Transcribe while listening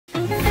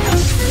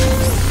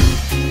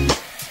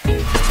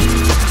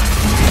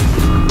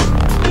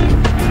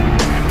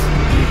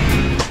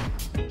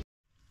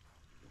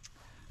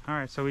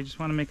Alright, so we just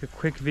want to make a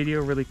quick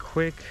video really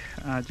quick,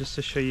 just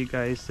to show you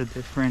guys the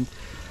different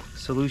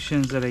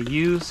solutions that I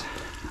use.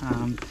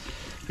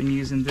 Been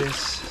using this,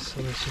 so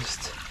let's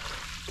just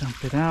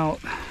dump it out.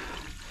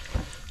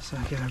 So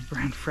I get a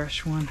brand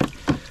fresh one.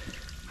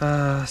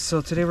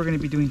 So today we're going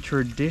to be doing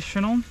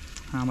traditional.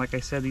 Like I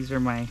said, these are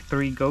my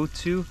 3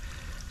 go-to.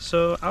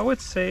 So I would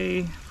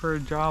say for a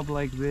job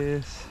like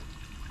this,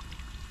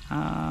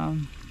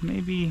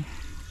 maybe,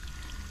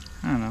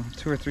 I don't know,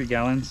 2 or 3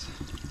 gallons.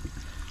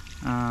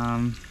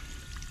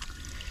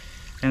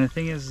 And the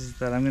thing is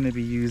that I'm going to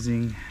be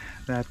using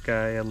that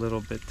guy a little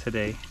bit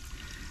today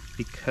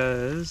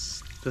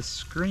because the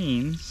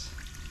screens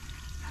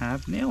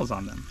have nails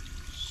on them,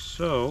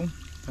 so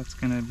that's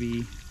going to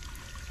be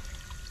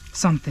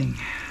something.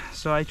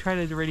 So I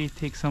tried to already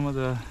take some of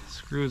the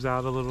screws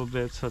out a little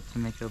bit so to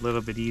make it a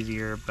little bit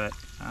easier, but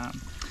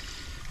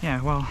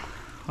yeah, while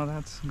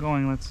that's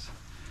going, let's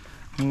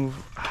move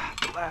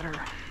the ladder.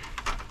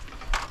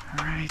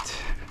 All right,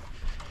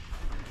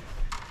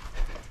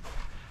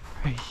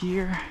 right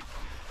here.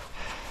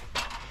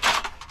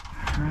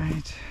 All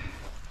right,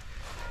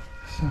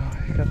 so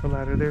I got the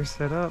ladder there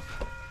set up.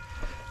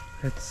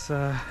 Let's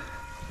kind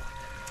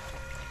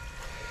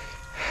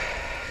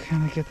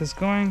of get this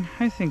going.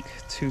 I think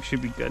 2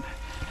 should be good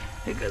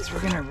because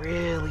we're gonna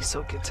really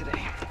soak it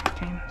today.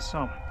 Okay,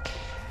 so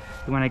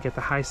you want to get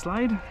the high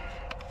slide,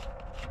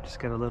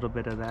 just get a little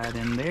bit of that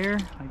in there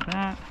like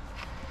that.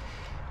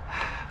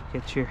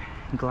 Get your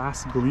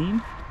glass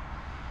Gleam,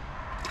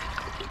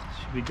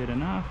 should be good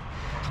enough.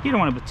 You don't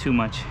want to put too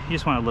much, you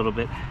just want a little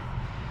bit.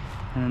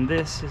 And then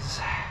this is,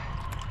 I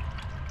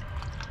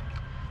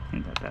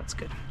think that's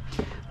good.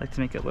 I like to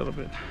make it a little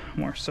bit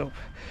more soap.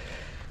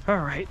 All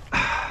right,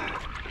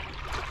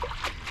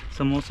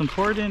 so most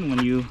important,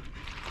 when you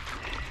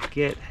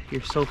get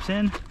your soaps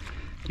in,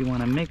 you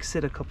want to mix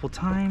it a couple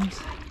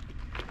times,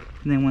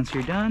 and then once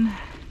you're done,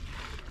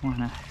 you want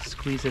to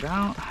squeeze it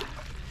out.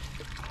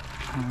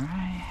 All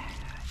right,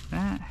 like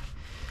that.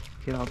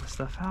 Get all the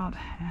stuff out,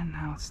 and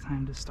now it's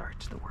time to start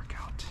the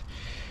workout.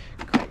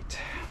 Great.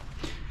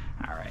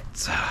 All right,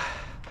 so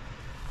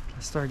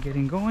let's start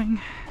getting going.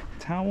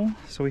 Towel,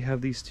 so we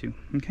have these 2.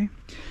 Okay,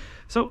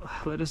 so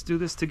let us do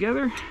this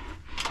together.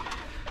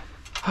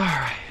 All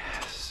right,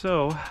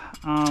 so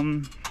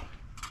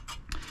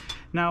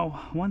now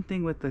one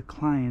thing with the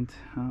client,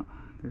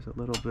 there's a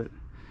little bit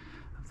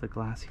of the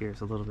glass here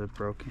is a little bit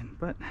broken,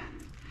 but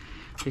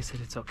they said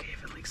it's okay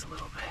if it leaks a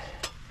little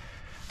bit.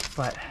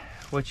 But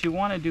what you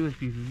want to do is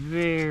be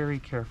very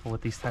careful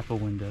with these type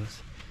of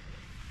windows.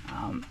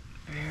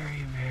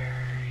 Very,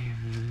 very,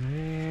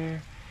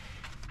 very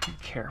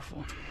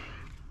careful.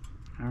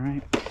 All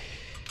right,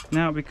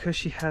 now because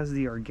she has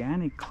the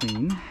organic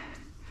clean,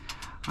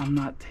 I'm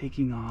not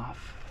taking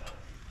off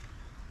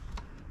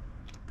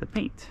the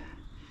paint.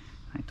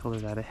 I told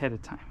her that ahead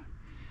of time.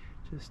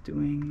 Just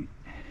doing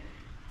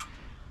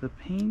the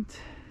paint,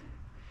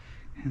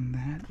 and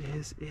that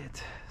is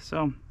it.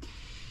 So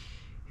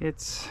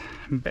it's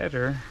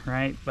better,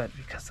 right? But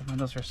because the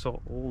windows are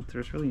so old,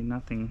 there's really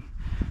nothing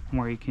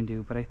more you can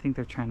do. But I think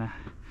they're trying to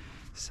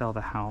sell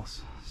the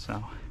house,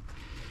 so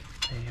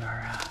they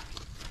are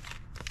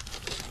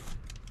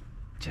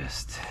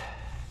just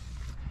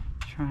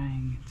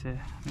trying to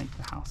make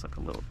the house look a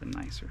little bit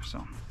nicer. So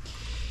all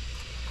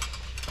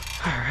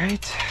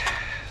right,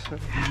 so we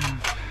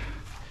have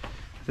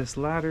this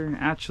ladder.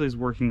 Actually is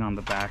working on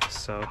the back,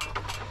 so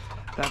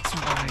that's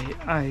why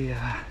I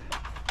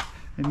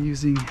am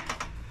using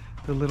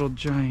the little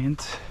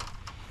giant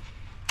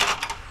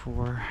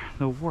for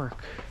the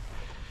work.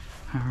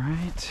 All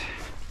right,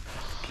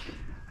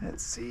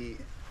 let's see.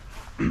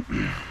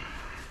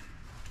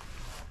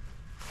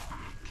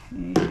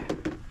 Okay.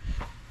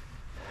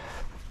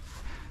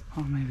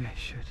 Oh, maybe I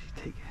should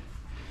take it.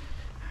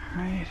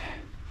 All right,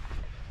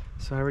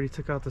 so I already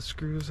took out the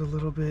screws a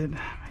little bit,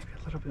 maybe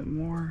a little bit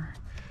more,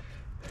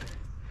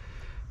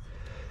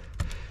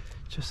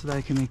 just so that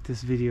I can make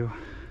this video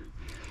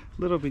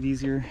a little bit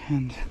easier.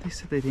 And they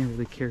said they didn't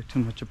really care too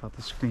much about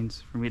the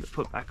screens for me to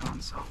put back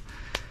on, so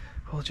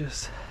we'll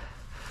just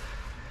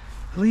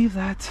leave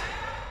that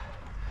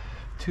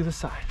to the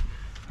side.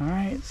 All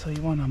right, so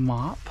you want to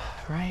mop,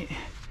 right?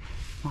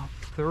 Mop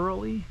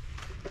thoroughly.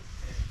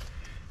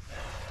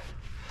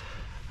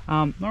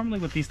 Normally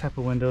with these type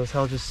of windows,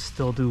 I'll just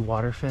still do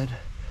water fed,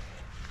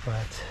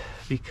 but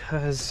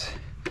because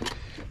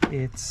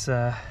it's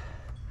I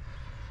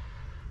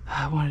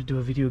want to do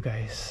a video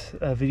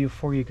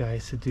for you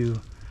guys to do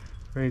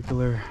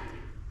regular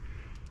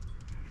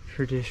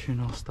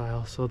traditional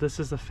style. So this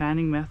is the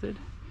fanning method.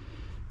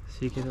 So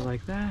you get it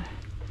like that,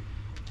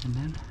 and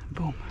then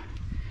boom,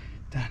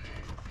 done.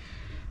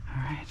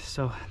 All right,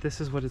 so this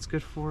is what it's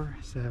good for,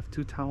 is to have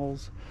 2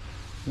 towels,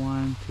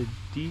 one to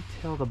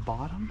detail the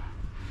bottom,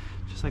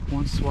 just like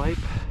one swipe,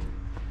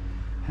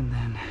 and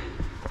then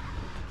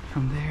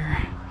from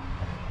there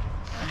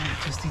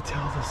just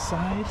detail the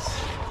sides.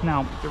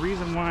 Now the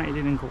reason why I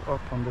didn't go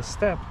up on this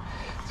step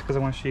is because I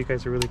want to show you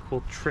guys a really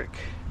cool trick.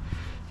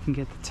 You can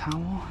get the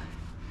towel,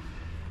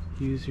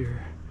 use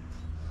your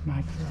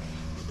micro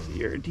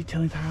your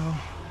detailing tile,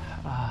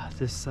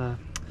 the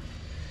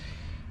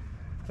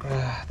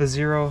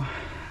Xero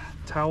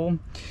towel.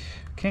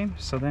 Okay,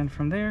 so then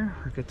from there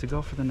we're good to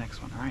go for the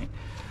next one. All right,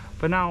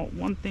 but now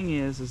one thing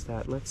is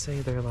that let's say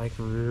they're like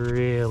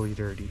really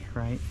dirty,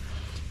 right?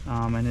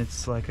 And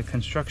it's like a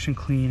construction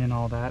clean and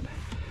all that,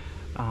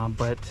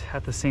 but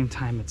at the same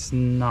time it's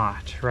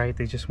not, right?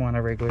 They just want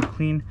a regular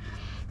clean,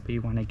 but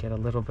you want to get a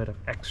little bit of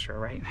extra,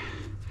 right?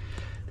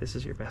 This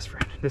is your best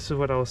friend. This is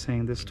what I was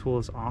saying, this tool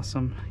is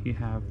awesome. You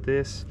have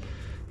this,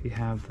 you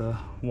have the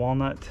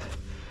walnut,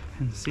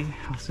 and see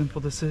how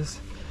simple this is.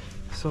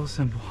 So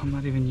simple. I'm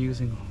not even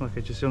using, look,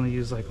 I just only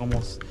use like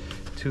almost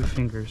 2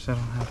 fingers. I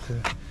don't have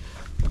to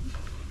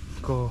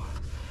go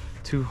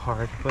too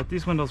hard, but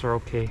these windows are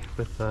okay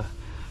with the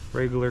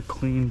regular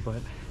clean,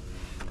 but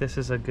this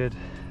is a good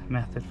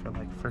method for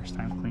like first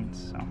time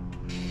cleans. So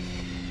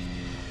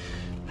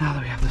now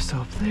that we have the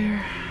soap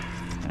there,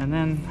 and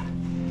then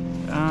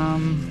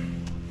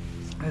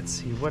let's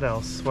see what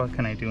else, what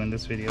can I do in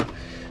this video?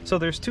 So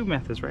there's 2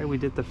 methods, right? We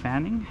did the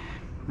fanning.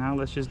 Now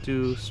let's just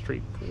do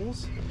straight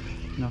pulls,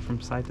 you know,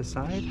 from side to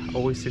side.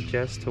 Always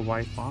suggest to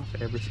wipe off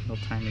every single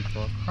time you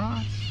go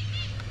across.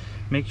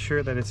 Make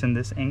sure that it's in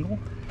this angle,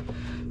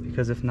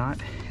 because if not,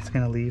 it's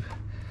gonna leave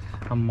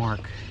a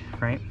mark,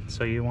 right?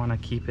 So you want to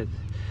keep it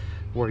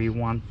where you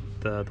want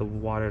the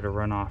water to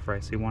run off,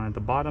 right? So you want it at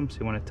the bottom, so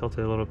you want to tilt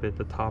it a little bit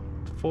the top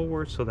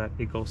forward so that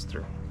it goes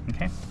through.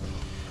 Okay,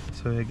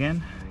 so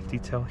again,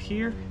 detail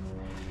here,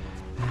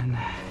 and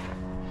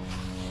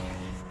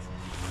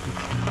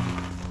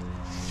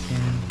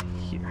in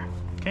here.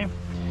 Okay,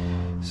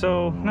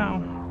 so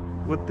now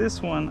with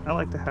this one, I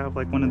like to have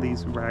like one of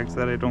these rags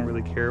that I don't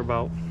really care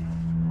about.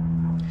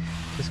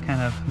 Just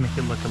kind of make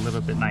it look a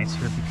little bit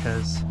nicer,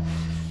 because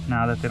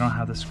now that they don't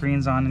have the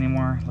screens on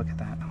anymore, look at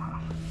that. Wow.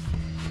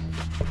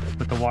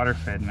 With the water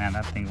fed, man,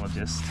 that thing will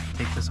just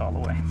take this all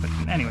away. But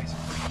anyways,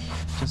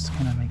 just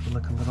kind of make it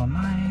look a little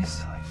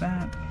nice like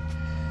that.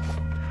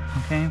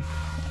 Okay,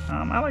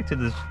 I like to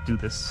just do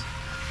this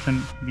to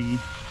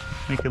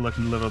make it look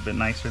a little bit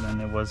nicer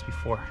than it was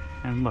before,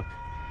 and look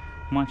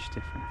much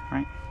different,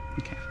 right?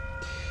 Okay,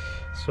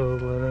 so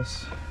let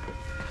us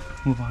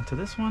move on to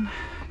this one.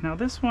 Now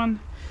this one,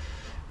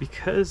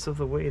 because of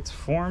the way it's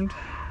formed,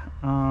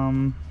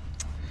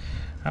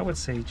 I would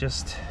say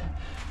just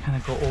kind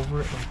of go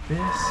over it like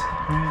this,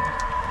 right?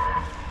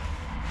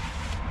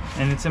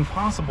 And it's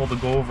impossible to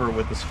go over it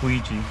with the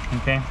squeegee,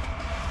 okay?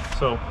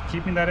 So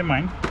keeping that in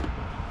mind,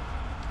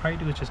 all you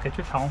do is just get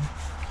your towel,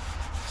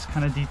 just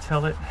kind of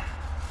detail it,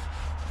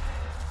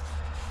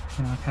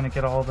 you know, kind of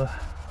get all the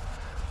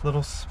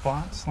little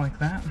spots like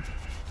that.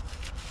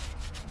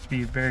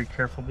 Be very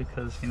careful,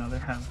 because you know they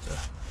have the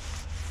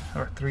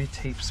 3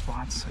 tape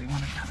spots, so you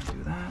want to kind of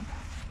do that.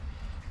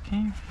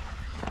 Okay,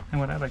 and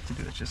what I like to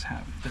do is just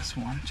have this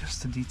one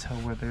just to detail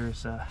where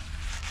there's a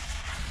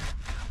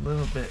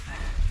little bit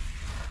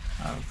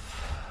of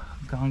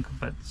gunk,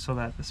 but so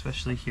that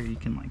especially here you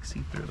can like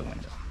see through the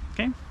window.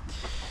 Okay,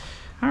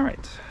 all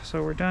right,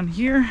 so we're done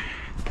here.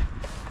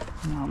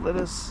 Now let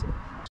us,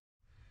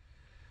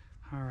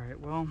 all right,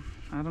 well,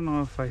 I don't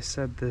know if I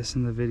said this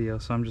in the video,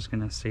 so I'm just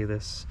gonna say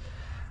this.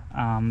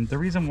 The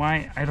reason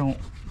why I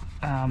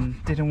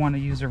didn't want to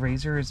use a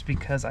razor is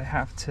because I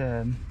have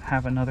to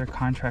have another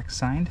contract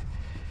signed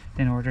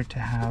in order to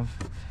have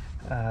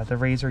the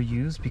razor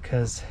used,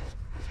 because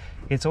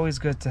it's always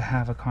good to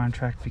have a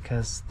contract,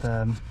 because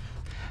the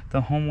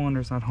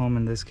homeowner's not home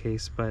in this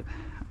case, but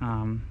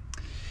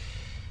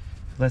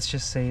let's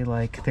just say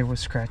like there were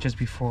scratches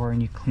before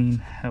and you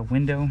clean a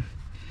window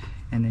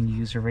and then you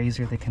use a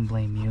razor, they can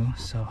blame you.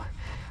 So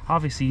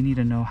obviously you need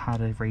to know how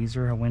to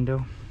razor a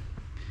window,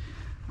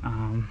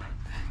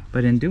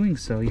 but in doing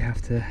so you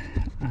have to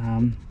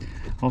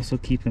also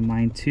keep in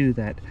mind too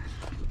that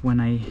when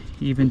I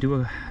even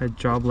do a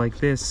job like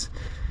this,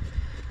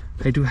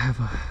 I do have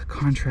a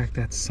contract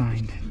that's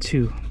signed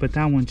too, but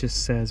that one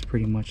just says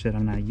pretty much that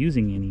I'm not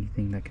using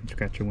anything that can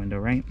scratch your window,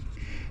 right?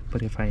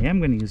 But if I am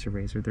going to use a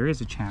razor, there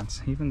is a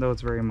chance, even though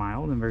it's very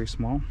mild and very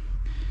small,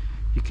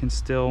 you can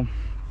still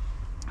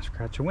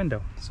scratch a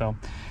window. So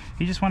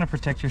you just want to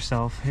protect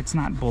yourself. It's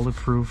not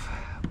bulletproof,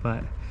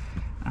 but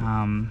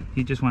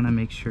you just want to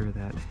make sure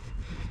that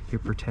you're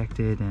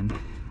protected and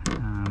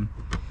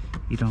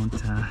you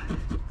don't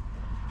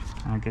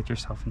get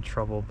yourself in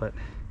trouble. But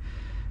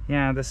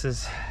yeah, this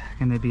is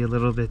going to be a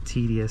little bit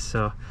tedious,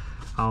 so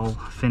I'll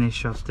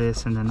finish up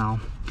this and then I'll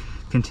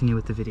continue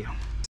with the video.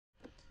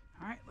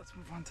 All right, let's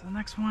move on to the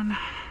next one.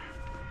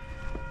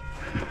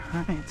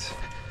 All right,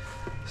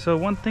 so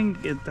one thing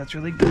that's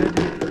really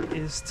good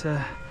is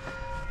to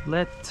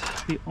let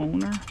the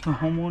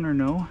homeowner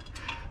know,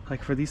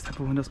 like for these type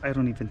of windows, I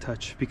don't even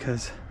touch,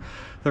 because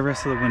the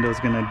rest of the window is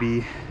going to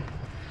be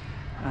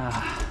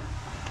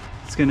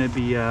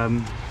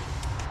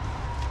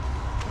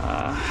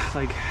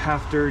like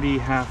half dirty,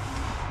 half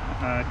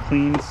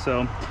clean.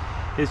 So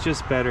it's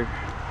just better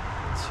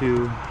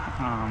to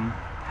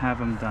have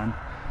them done.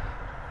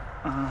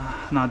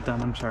 Not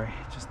done, I'm sorry,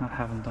 just not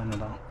have them done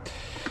at all.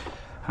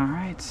 All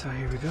right, so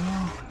here we go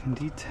in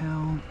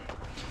detail.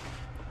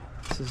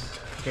 is,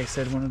 like I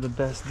said, one of the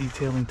best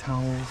detailing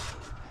towels.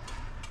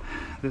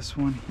 This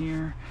one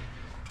here,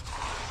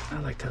 I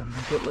like to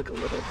make it look a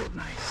little bit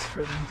nice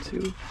for them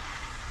too.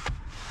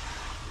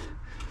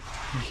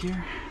 Right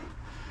here,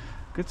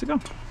 good to go.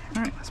 All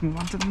right, let's move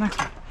on to the next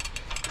one.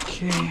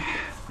 Okay,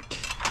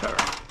 all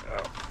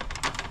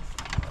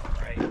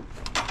right.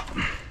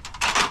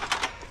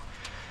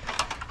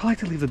 I like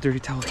to leave the dirty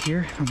towel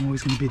here if I'm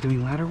always going to be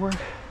doing ladder work.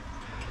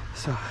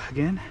 So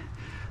again,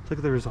 look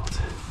at the results.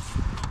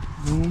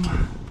 Boom.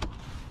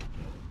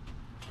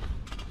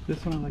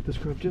 This one I like to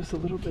scrub just a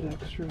little bit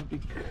extra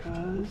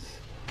because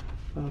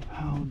of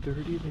how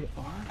dirty they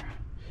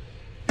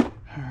are.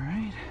 All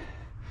right.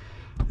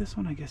 This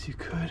one I guess you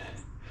could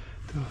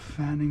do a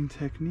fanning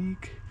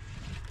technique.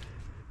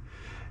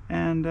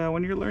 And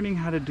when you're learning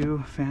how to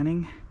do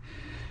fanning,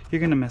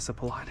 you're gonna mess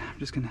up a lot. I'm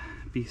just gonna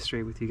be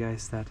straight with you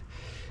guys that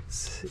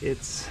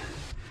it's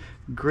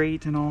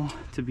great and all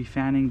to be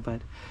fanning,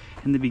 but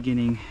in the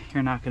beginning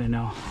you're not gonna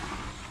know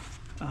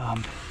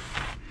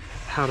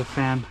how to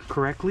fan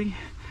correctly,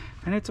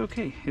 and it's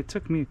okay. It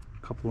took me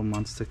a couple of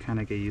months to kind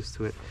of get used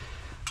to it.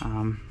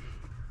 Oh,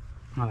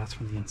 that's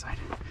from the inside.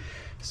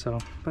 So,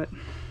 but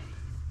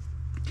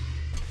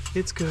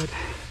it's good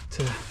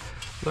to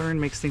learn,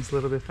 makes things a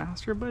little bit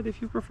faster. But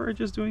if you prefer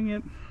just doing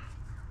it,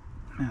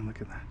 man,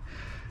 look at that,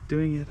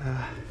 doing it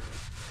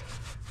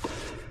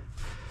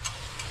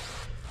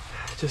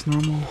just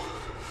normal,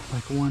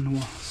 like one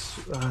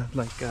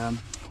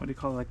what do you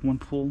call it, like one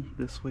pull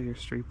this way or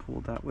straight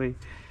pull that way,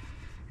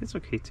 it's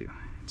okay too.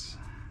 It's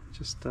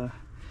just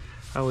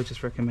I would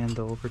just recommend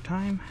though, over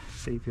time,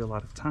 save you a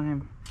lot of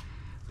time,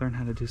 learn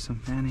how to do some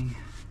fanning.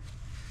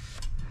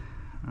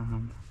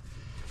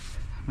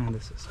 Man,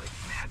 this is like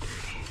mad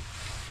dirty.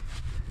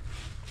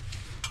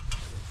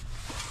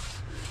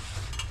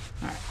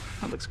 Alright,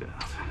 that looks good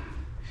enough.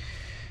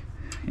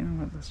 You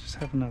know what, let's just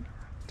have another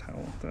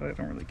towel that I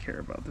don't really care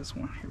about. This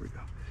one, here we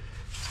go.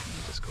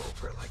 Just go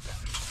over it like that.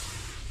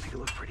 Make it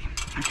look pretty.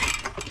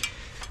 Okay.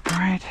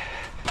 Alright.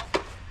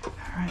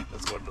 Alright,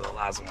 let's go to the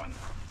last one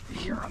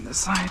here on this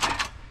side.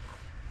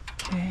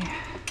 Okay.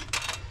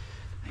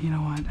 You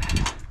know what?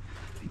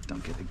 Let me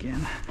dunk it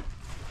again.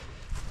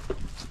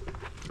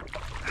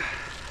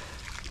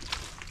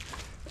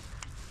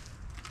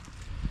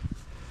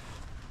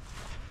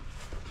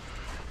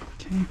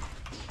 Okay.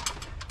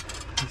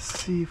 Let's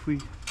see if we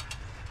can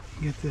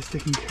get this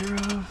taken care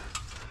of.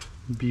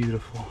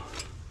 Beautiful.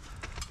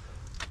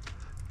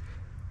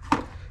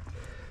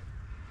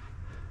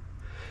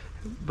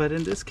 But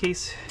in this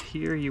case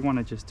here, you want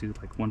to just do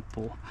like one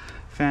pull.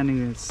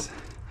 Fanning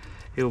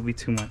it will be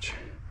too much.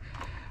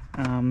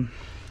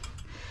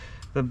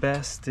 The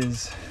best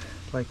is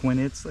like when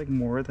it's like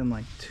more than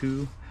like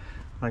 2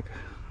 like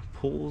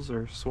pulls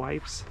or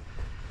swipes,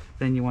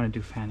 then you want to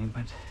do fanning.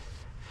 But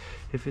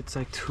if it's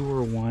like 2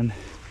 or 1,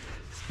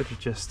 it's better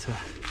just to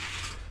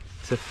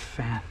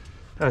fan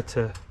when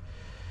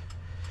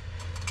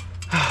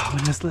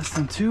it's less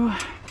than 2,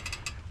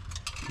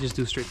 just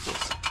do straight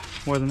pulls.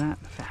 More than that,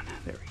 fan.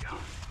 There we go.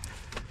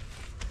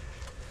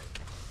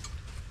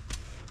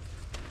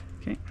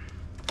 Okay,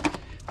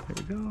 there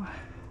we go.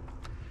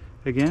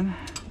 Again,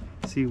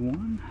 see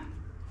 1,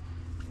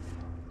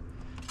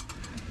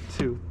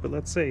 2, but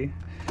let's say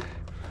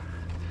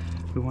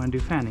we want to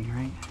do fanning,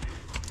 right?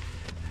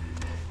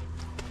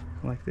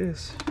 Like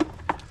this.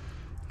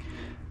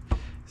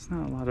 It's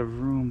not a lot of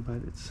room,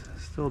 but it's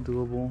still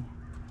doable.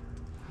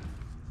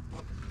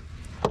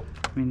 I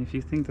mean, if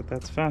you think that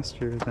that's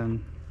faster,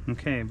 then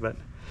okay, but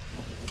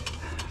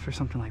for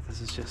something like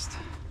this, it's just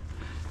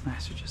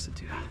nicer just to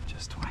do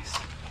just twice.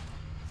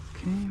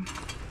 Okay,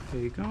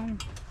 there you go.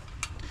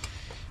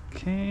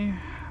 Okay,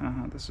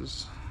 this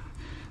is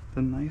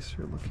the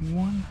nicer looking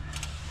one.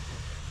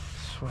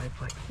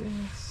 Swipe like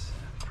this,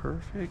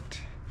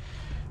 perfect.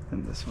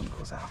 Then this one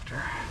goes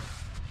after,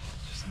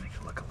 just to make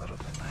it look a little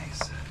bit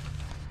nice.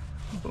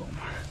 Boom.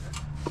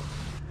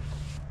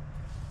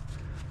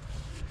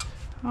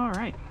 All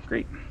right,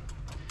 great.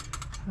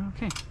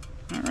 Okay,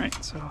 all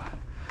right, so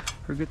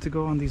we're good to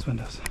go on these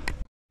windows.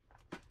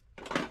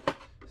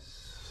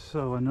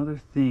 So another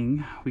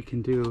thing we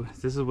can do,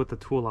 this is what the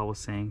tool I was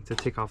saying, to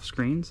take off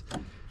screens.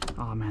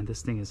 Oh man,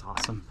 this thing is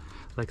awesome.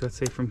 Like let's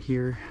say from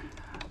here,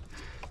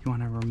 you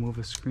want to remove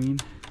a screen,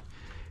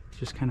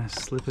 just kind of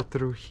slip it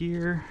through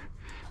here,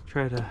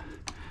 try to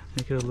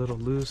make it a little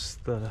loose,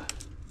 the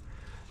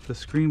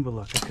screen, but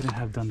look, I couldn't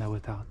have done that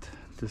without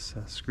this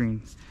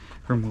screen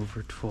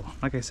remover tool.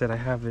 Like I said, I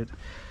have it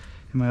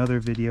in my other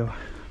video,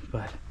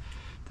 but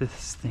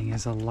this thing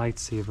is a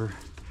lightsaber.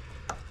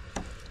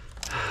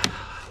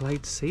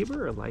 Lightsaber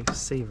or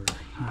lifesaver?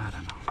 I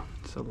don't know.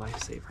 It's a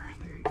lifesaver.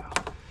 There you go.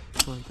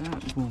 So like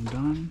that. Boom,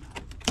 done.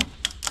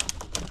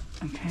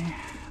 Okay,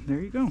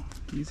 there you go.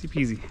 Easy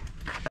peasy.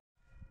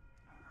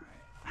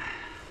 Alright.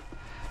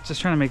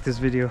 Just trying to make this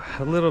video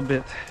a little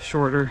bit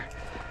shorter.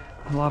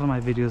 A lot of my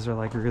videos are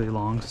like really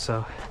long,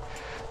 so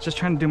just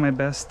trying to do my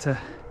best to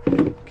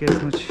get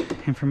as much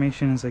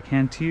information as I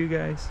can to you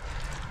guys.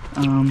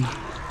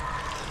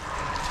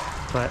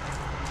 But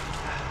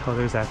Oh,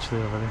 there's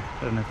actually over there.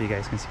 I don't know if you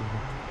guys can see her.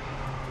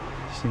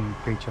 She's doing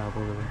a great job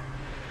over there.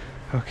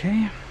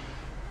 Okay.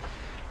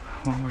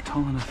 Well, we're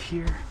tall enough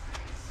here,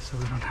 so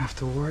we don't have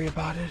to worry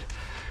about it.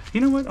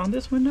 You know what? On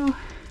this window,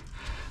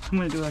 I'm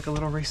gonna do like a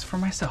little race for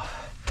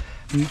myself.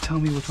 And you tell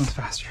me which one's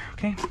faster,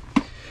 okay?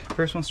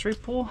 First one,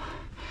 straight pull.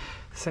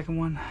 Second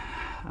one,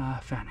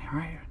 fanning, all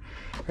right?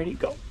 Ready,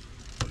 go.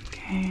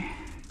 Okay.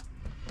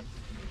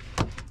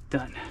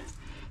 Done.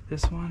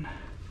 This one.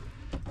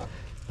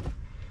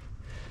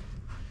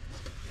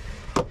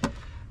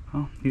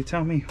 Well, you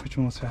tell me which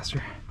one was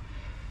faster.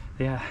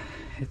 Yeah,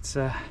 it's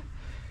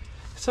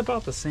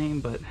about the same,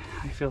 but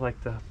I feel like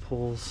the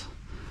pulls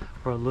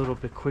were a little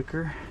bit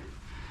quicker.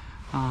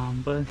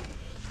 But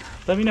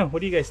let me know, what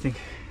do you guys think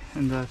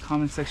in the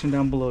comment section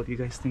down below? Do you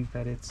guys think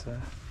that it's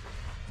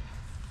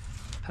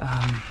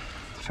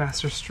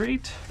faster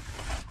straight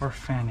or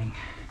fanning?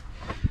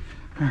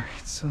 All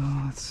right, so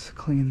let's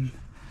clean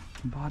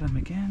the bottom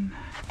again.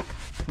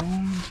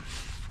 Boom.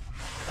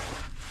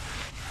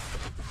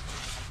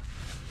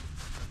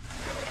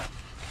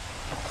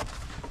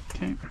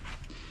 Okay.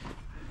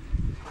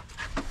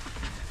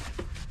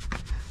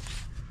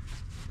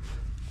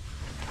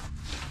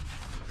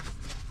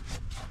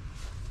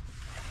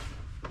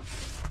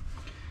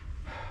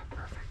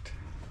 Perfect.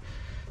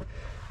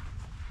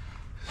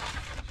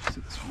 Let's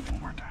do this one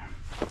more time.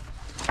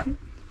 Okay,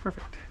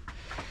 perfect.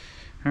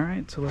 All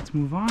right, so let's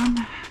move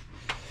on.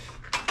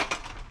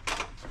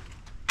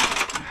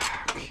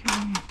 Okay,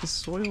 the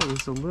soil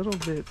is a little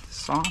bit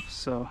soft,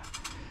 so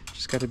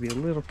just got to be a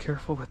little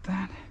careful with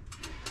that.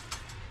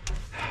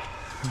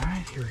 All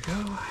right, here we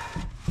go.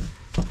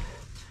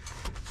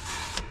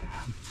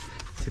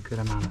 It's a good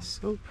amount of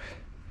soap.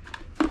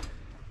 All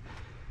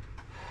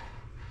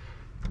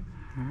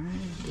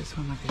right, this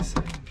one, like I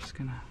said, I'm just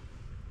gonna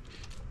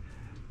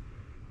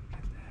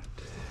get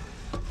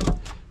that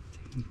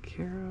taken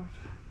care of.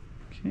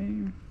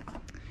 Okay.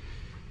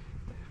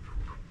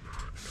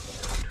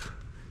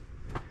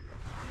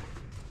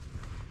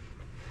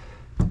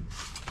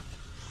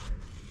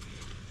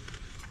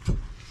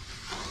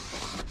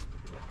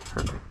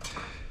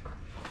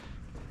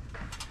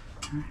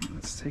 Alright,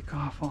 let's take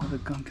off all the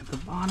gunk at the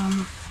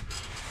bottom.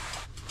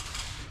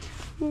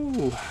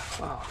 Ooh,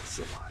 wow, that's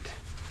a lot.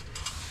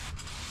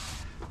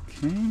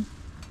 Okay.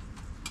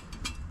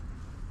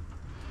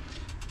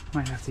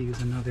 Might have to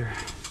use another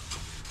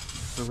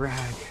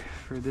rag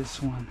for this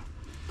one.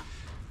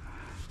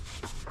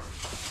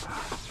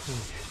 Wow, it's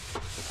really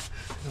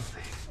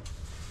filthy.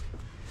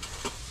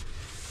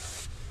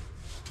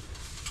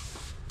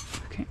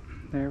 Okay,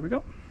 there we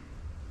go.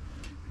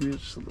 Maybe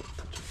just a little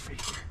touch of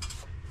right here.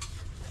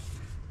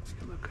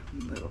 Look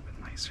a little bit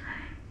nicer.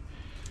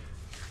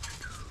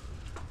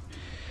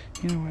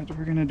 You know what,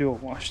 we're gonna do a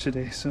wash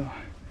today, so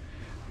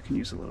we can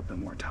use a little bit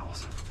more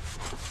towels.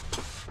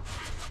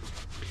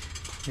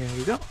 There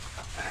we go.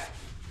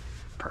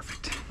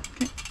 Perfect.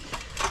 Okay,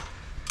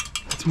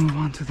 let's move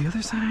on to the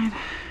other side,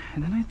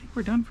 and then I think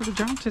we're done for the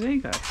job today,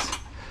 guys.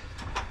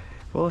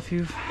 Well, if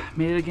you've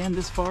made it again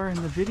this far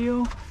in the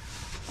video,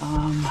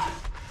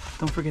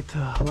 don't forget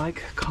to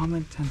like,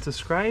 comment, and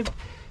subscribe.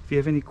 If you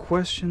have any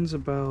questions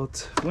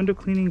about window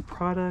cleaning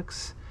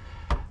products,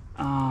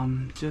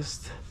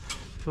 just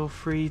feel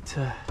free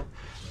to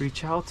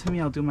reach out to me.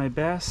 I'll do my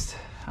best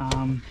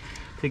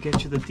to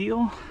get you the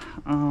deal.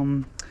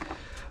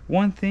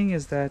 One thing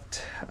is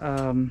that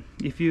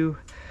if you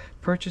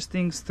purchase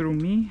things through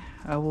me,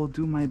 I will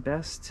do my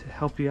best to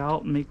help you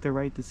out and make the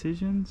right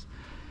decisions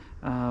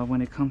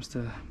when it comes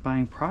to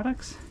buying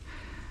products.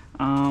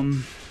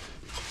 And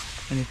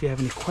if you have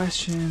any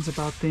questions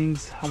about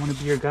things, I want to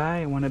be your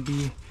guy. I want to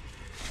be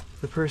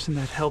the person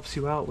that helps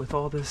you out with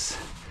all this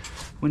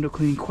window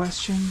cleaning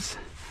questions.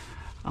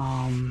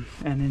 And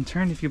in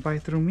turn, if you buy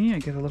through me, I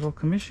get a little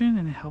commission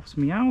and it helps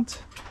me out.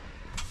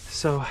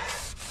 So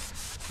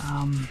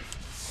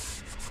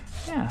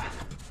yeah,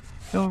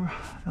 it'll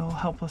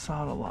help us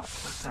out a lot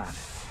with that.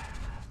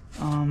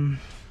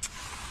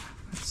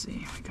 Let's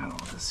see, we got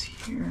all this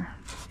here.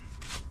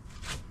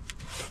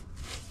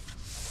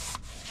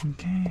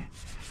 Okay,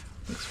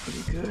 looks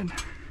pretty good.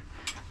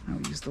 Now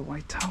we use the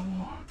white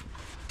towel.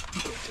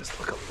 Okay, just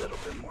look a little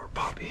bit more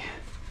poppy.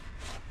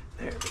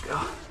 There we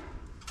go.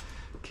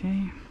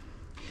 Okay,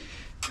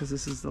 because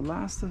this is the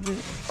last of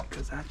it,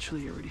 because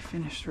actually you already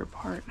finished her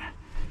part.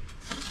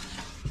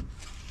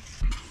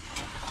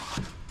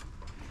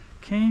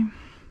 Okay,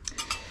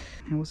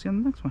 and we'll see you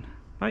on the next one.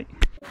 Bye.